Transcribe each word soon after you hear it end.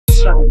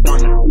Let's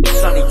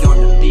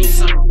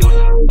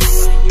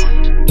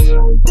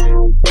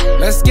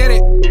get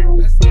it.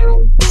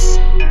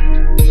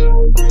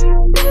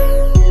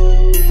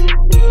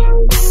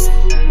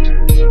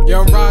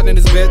 Young Rod in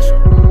this bitch.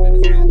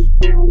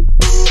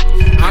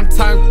 I'm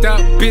turned up,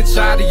 bitch,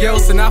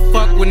 adios, and I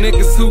fuck with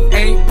niggas who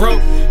ain't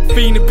broke.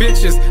 Fiending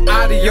bitches,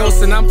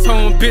 adios, and I'm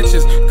towing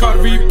bitches. Call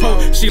the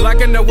repo. She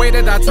liking the way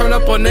that I turn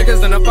up on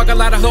niggas, and I fuck a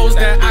lot of hoes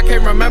that I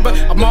can't remember.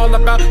 I'm all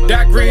about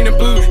that green and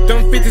blue,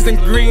 them 50s in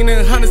green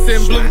and 100s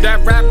in blue.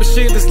 That rapper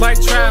shit is like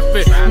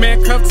traffic.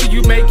 Man, cuff till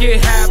you make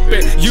it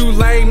happen. You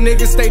lame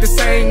niggas, stay the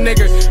same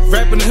nigga.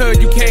 Rapping the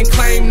hood, you can't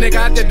claim, nigga.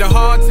 I did the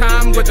hard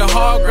time with the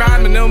hard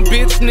grind, and them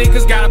bitch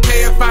niggas gotta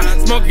pay a fine.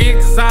 Smoking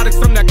exotic,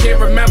 something I can't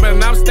remember,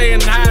 and I'm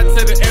staying high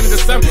to the end of the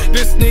summer.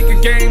 This sneaker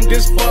game,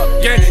 this fuck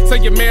game.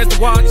 Tell your mans to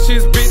watch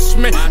his bitch,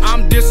 man.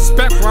 I'm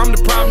disrespectful, I'm the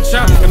problem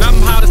child, and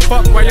I'm hot as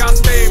fuck while y'all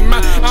stay in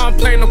mine. I don't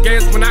play no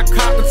games when I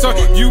cop the toy.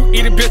 You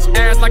eat a bitch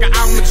ass like an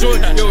almond joy.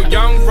 Yo,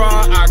 Young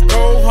Rod, I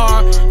go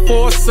hard.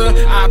 Forcer,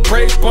 I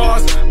break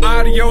bars.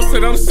 Adios to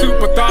them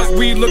super thoughts.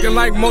 We looking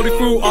like moldy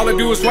food, all I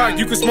do is rock.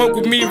 You can smoke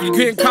with me, you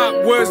can't cop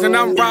words, and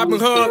I'm robbing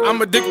hood. I'm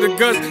addicted to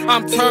guns,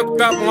 I'm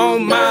turned up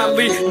on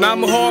Miley, and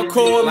I'm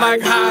hardcore like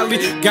Holly.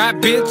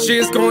 Got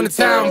bitches going to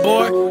town,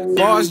 boy.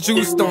 Bars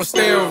juiced on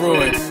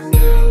steroids.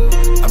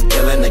 I'm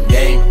killing the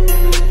game.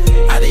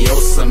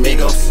 Adios,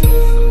 amigos.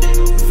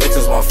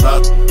 Victims won't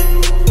fuck.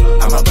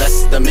 I'm a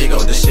best amigo.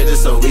 This shit is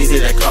so easy,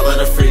 they call it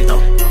a free throw.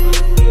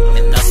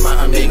 And that's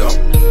my amigo.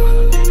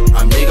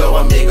 Amigo,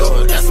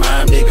 amigo, that's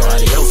my amigo.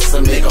 Adios,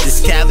 amigo.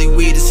 This Cali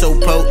weed is so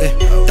potent.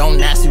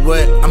 Don't ask me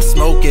what I'm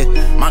smoking.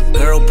 My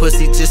girl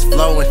pussy just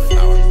flowing.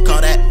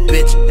 Call that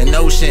bitch an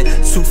ocean.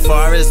 Too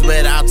far is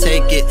where I'll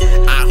take it.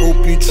 I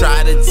hope you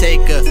try to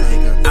take her.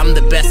 I'm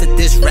the best at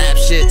this rap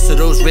shit, so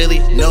those really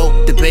no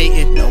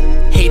debating.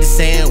 Haters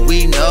saying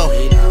we know.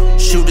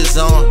 Shooters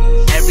on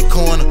every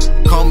corner,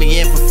 call me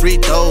in for free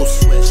throws.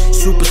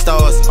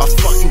 Superstars are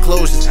fucking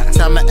closures.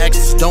 Tell my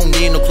exes don't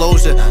need no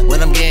closure.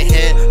 When I'm getting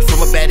hit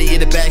from a baddie in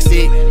the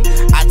backseat,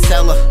 I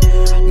tell her,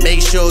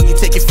 make sure you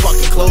take your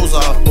fucking clothes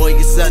off. Boy,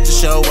 you're such a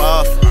show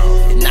off.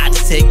 And I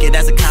just take it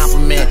as a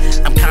compliment.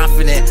 I'm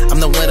confident, I'm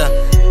the winner.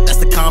 That's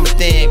the common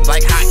thing.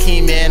 Like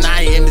Hakeem, man,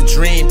 I am the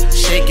dream.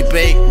 Shake it,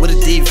 babe, with a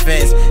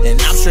defense. And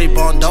I'm straight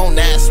born, don't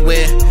ask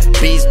where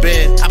Beez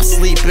been. I'm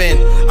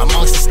sleeping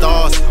amongst the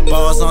stars.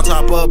 Bars on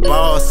top of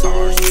bars.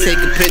 Take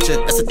a picture,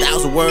 that's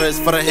 1,000 words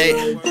for the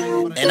hate.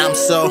 And I'm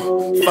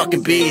so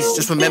fucking Beez,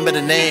 just remember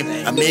the name.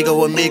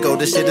 Amigo, amigo,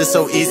 this shit is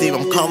so easy.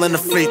 I'm calling a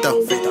free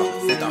throw.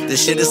 This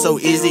shit is so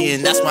easy,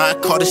 and that's why I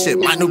call this shit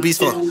my new Beez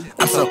flow.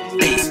 I'm so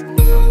Beez.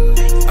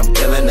 I'm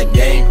killing the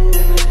game.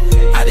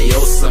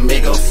 Adios,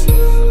 amigos.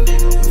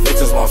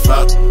 Victims won't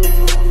fuck.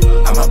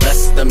 I'm a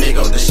best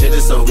amigo. This shit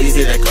is so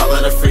easy, they call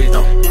it a free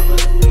throw.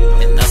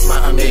 And that's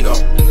my amigo.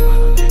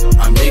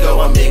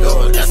 Amigo,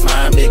 amigo, that's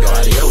my amigo.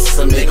 Adios,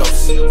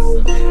 amigos.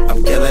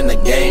 I'm killing the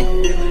game.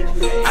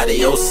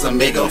 Adios,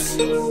 amigos.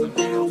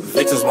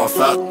 Victims won't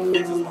fuck.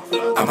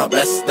 I'm a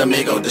best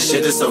amigo. This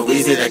shit is so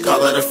easy, they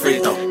call it a free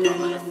throw.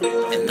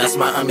 And that's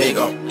my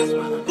amigo.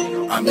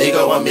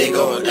 Amigo,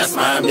 amigo, that's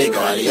my amigo.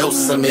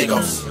 Adios,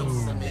 amigos.